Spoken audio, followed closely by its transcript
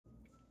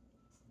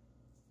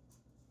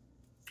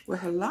Well,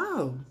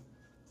 hello.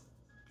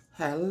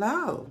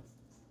 Hello.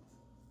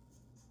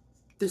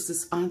 This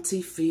is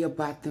Auntie Fee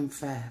about them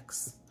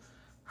facts.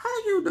 How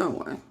you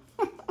doing?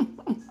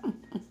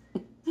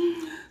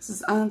 This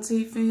is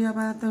Auntie Fee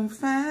about them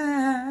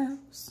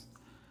facts.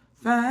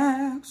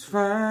 Facts,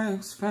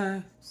 facts,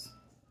 facts.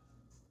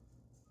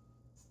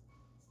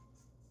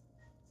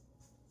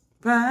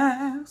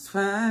 Facts,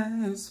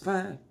 facts,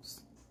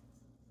 facts.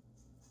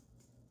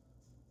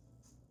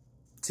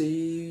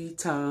 Tea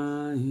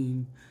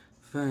time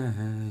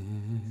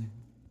facts.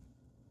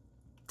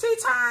 Tea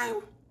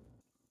time.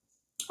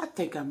 I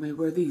think I may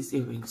wear these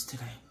earrings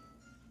today.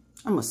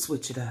 I'm gonna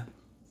switch it up.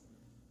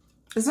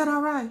 Is that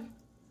all right?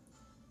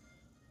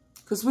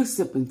 Because we're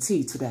sipping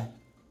tea today.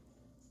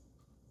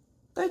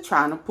 They're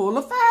trying to pull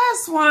a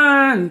fast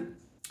one.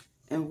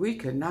 And we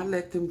cannot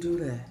let them do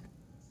that.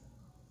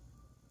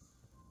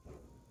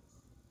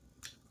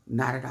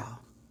 Not at all.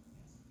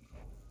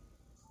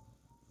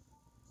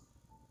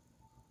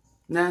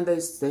 Now they're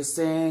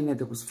saying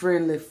that it was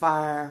friendly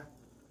fire.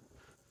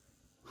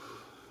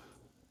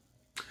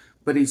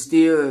 But he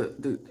still,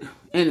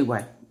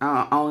 anyway,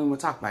 I don't even want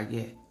to talk about it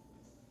yet.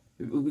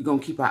 We're going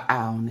to keep our eye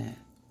on that.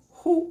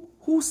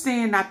 Who's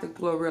saying not the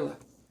GLORILLA?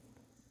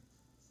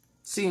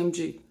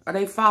 CMG. Are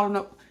they following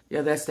up?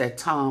 Yeah, that's that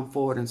Tom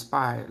Ford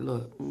inspired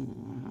look.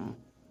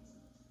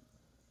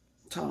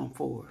 Tom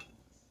Ford.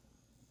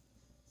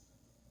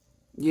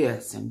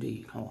 Yes,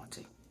 indeed,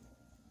 haunting.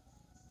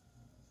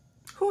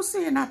 Who's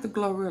saying not the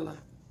GLORILLA?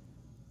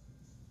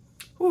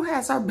 Who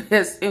has her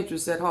best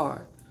interests at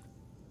heart?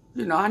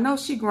 You know, I know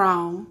she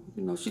grown.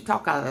 You know, she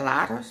talk a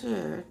lot of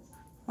shit.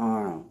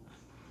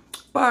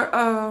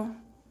 But,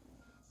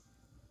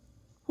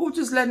 who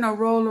just letting her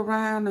roll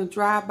around and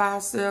drive by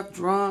herself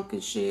drunk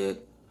and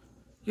shit?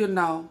 You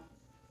know.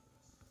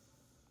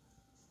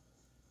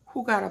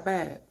 Who got her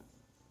back?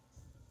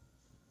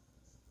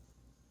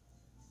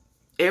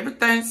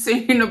 Everything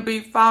seemed to be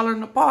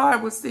falling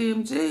apart with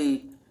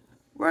CMG.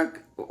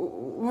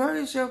 Where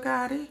is your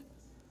Gotti?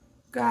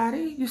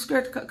 Gotti, you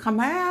scared to come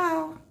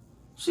out?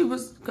 She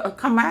was,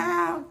 come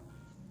out.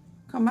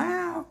 Come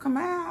out, come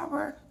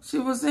out. She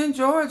was in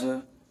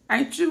Georgia.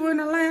 Ain't you in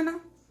Atlanta?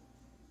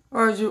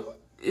 Or is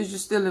you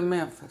still in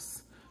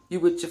Memphis?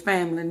 You with your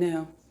family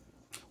now?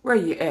 Where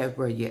you at?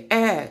 Where you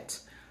at?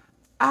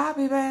 I'll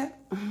be back.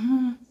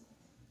 I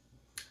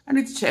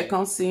need to check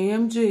on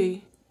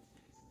CMG.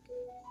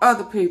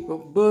 Other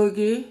people,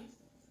 Boogie,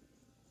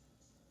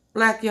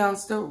 Black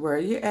Youngster, where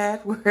you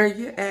at? Where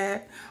you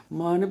at?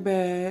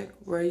 Moneybag,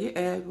 where you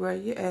at? Where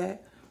you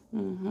at?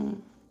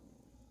 I'm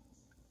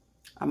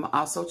going to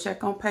also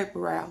check on Paper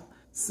Route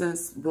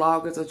since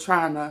bloggers are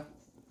trying to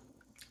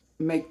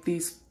make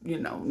these, you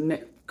know,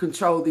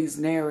 control these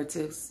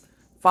narratives,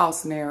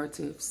 false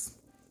narratives.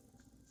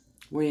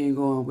 We ain't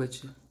going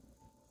with you.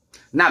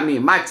 Not me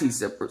and my tea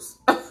sippers.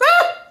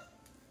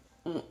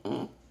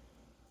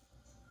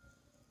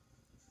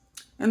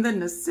 And then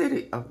the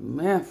city of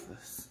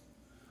Memphis,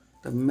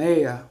 the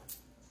mayor,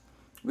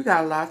 we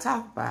got a lot to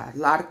talk about. A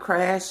lot of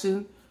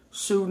crashing,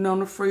 shooting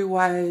on the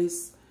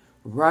freeways,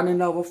 running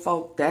over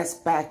folk. That's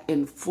back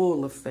in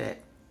full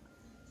effect.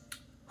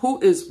 Who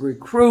is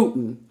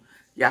recruiting?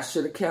 Y'all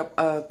should have kept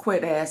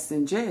Quet ass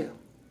in jail.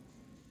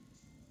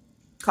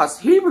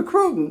 Because he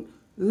recruiting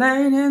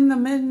late in the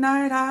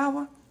midnight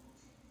hour.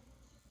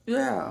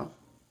 Yeah.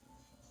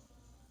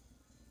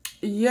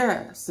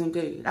 Yes,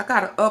 indeed. I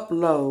got to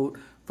upload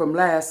from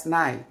last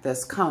night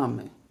that's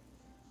coming.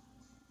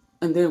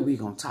 And then we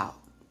going to talk.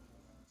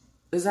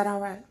 Is that all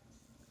right?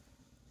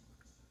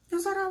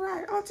 Is that all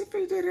right? Auntie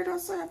Fee did it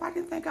herself. I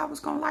didn't think I was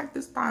going to like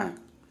this time.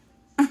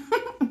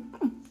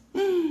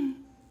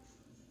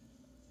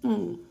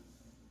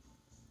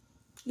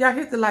 Y'all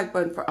hit the like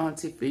button for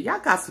Auntie Fee. Y'all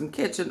got some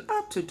catching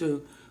up to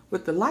do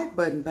with the like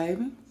button,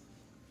 baby.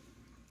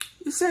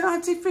 You say,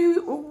 Auntie Fee,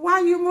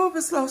 why you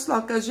moving slow?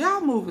 Because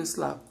y'all moving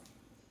slow.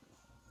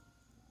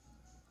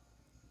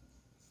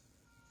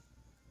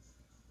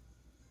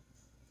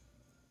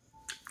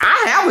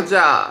 I have a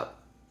job.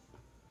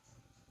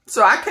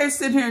 So I can't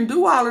sit here and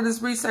do all of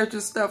this research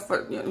and stuff.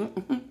 For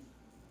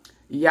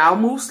y'all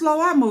move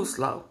slow, I move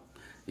slow.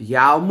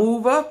 Y'all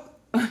move up,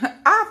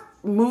 I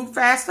move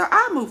faster,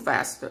 I move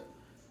faster.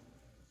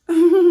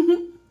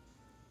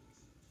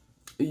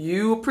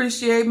 You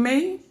appreciate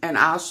me, and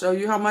I'll show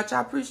you how much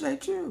I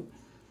appreciate you.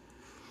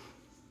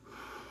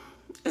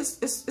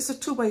 It's a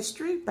two-way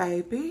street,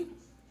 baby.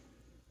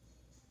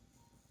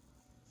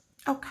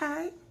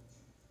 Okay?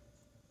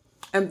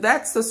 And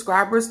that's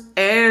subscribers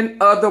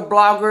and other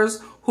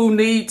bloggers who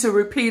need to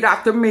repeat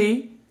after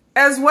me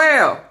as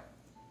well.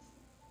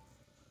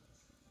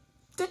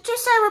 Did you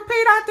say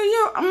repeat after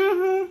you?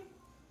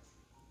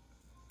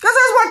 Because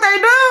that's what they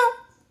do.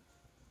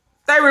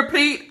 They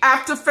repeat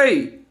after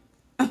Fee.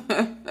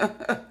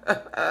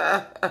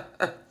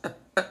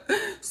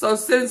 So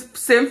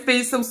send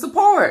Fee some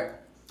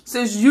support.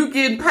 Since you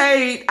getting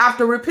paid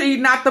after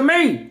repeating after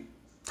me.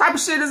 Type of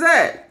shit is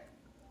that?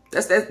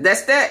 That's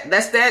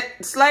that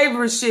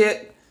slavery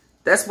shit.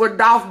 That's what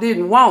Dolph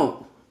didn't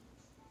want.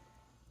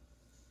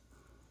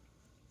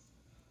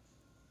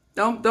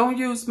 Don't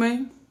use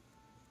me.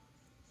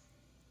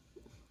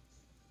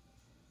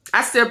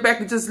 I stepped back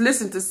and just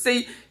listened to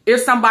see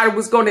if somebody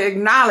was going to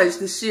acknowledge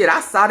the shit. I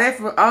saw that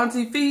from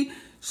Auntie Fee.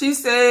 She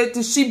said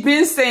that she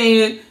been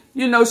saying,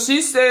 you know,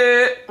 she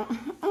said,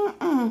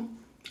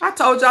 I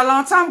told y'all a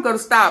long time ago to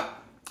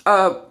stop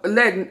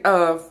letting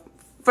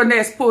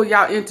Finesse pull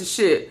y'all into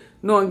shit,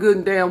 knowing good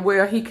and damn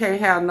well he can't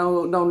have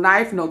no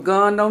knife, no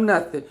gun, no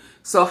nothing.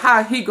 So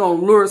how he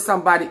gonna lure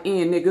somebody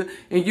in, nigga,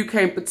 and you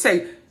can't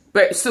protect?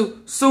 But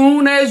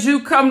soon as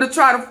you come to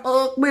try to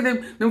fuck with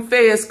him, them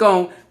feds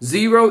gonna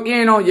zero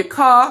in on your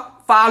car,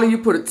 follow you,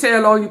 put a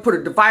tail on you, put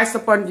a device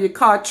up under your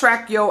car,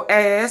 track your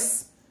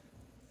ass,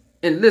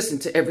 and listen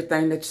to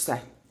everything that you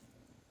say.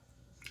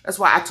 That's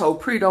why I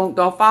told Pre don't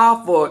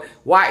fall for it.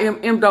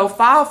 YMM don't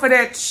fall for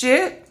that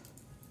shit.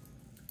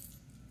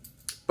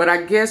 But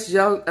I guess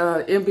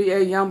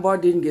NBA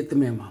Youngboy didn't get the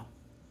memo.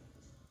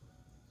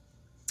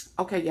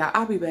 Okay, y'all,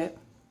 I'll be back.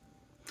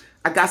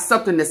 I got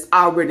something that's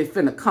already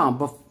finna come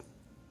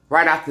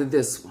right after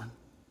this one.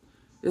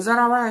 Is that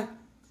all right?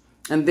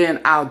 And then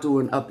I'll do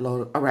an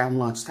upload around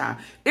lunchtime.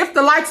 If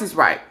the lights is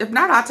right. If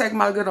not, I'll take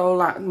my good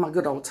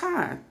old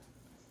time.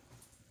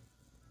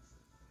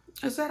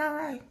 Is that all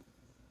right?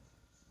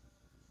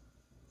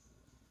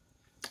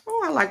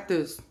 Oh, I like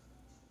this.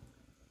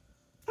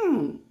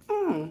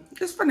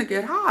 It's finna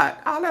get hot.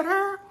 I'll let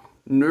her.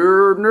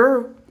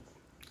 No.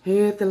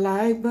 Hit the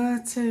like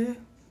button,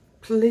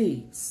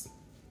 please.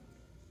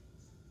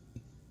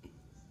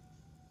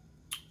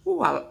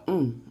 Oh, I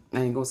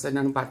ain't gonna say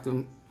nothing about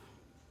them.